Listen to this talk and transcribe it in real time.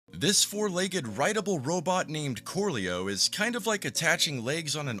This four-legged rideable robot named Corleo is kind of like attaching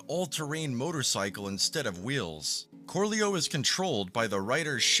legs on an all-terrain motorcycle instead of wheels. Corleo is controlled by the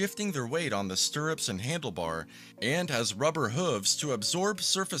riders shifting their weight on the stirrups and handlebar, and has rubber hooves to absorb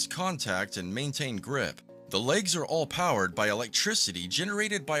surface contact and maintain grip. The legs are all powered by electricity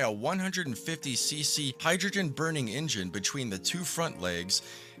generated by a 150cc hydrogen-burning engine between the two front legs,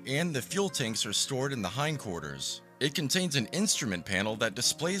 and the fuel tanks are stored in the hindquarters. It contains an instrument panel that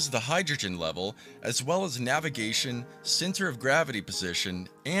displays the hydrogen level, as well as navigation, center of gravity position,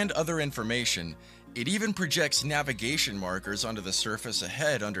 and other information. It even projects navigation markers onto the surface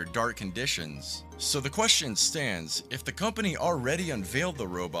ahead under dark conditions. So the question stands, if the company already unveiled the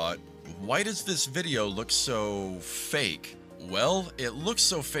robot, why does this video look so fake? Well, it looks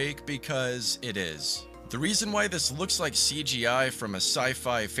so fake because it is. The reason why this looks like CGI from a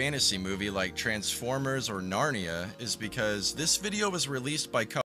sci-fi fantasy movie like Transformers or Narnia is because this video was released by